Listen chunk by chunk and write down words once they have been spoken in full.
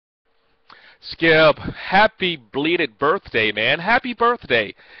Skip, happy bleated birthday, man. Happy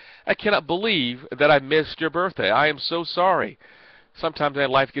birthday. I cannot believe that I missed your birthday. I am so sorry. Sometimes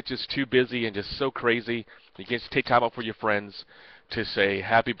man, life gets just too busy and just so crazy. You can't just take time out for your friends to say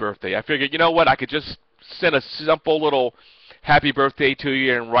happy birthday. I figured, you know what, I could just send a simple little happy birthday to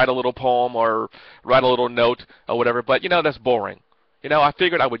you and write a little poem or write a little note or whatever, but that's boring. I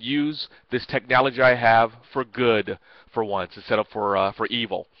figured I would use this technology I have for good for once instead of for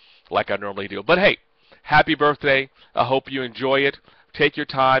evil like I normally do. But hey, happy birthday. I hope you enjoy it. Take your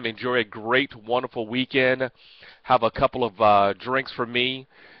time. Enjoy a great, wonderful weekend. Have a couple of drinks for me,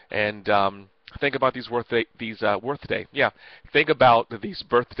 and think about these birthday. Yeah, think about these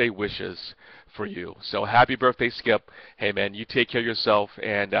birthday wishes for you. So happy birthday, Skip. Hey, man, you take care of yourself,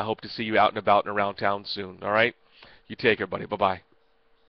 and I hope to see you out and about and around town soon. All right? You take care, buddy. Bye-bye.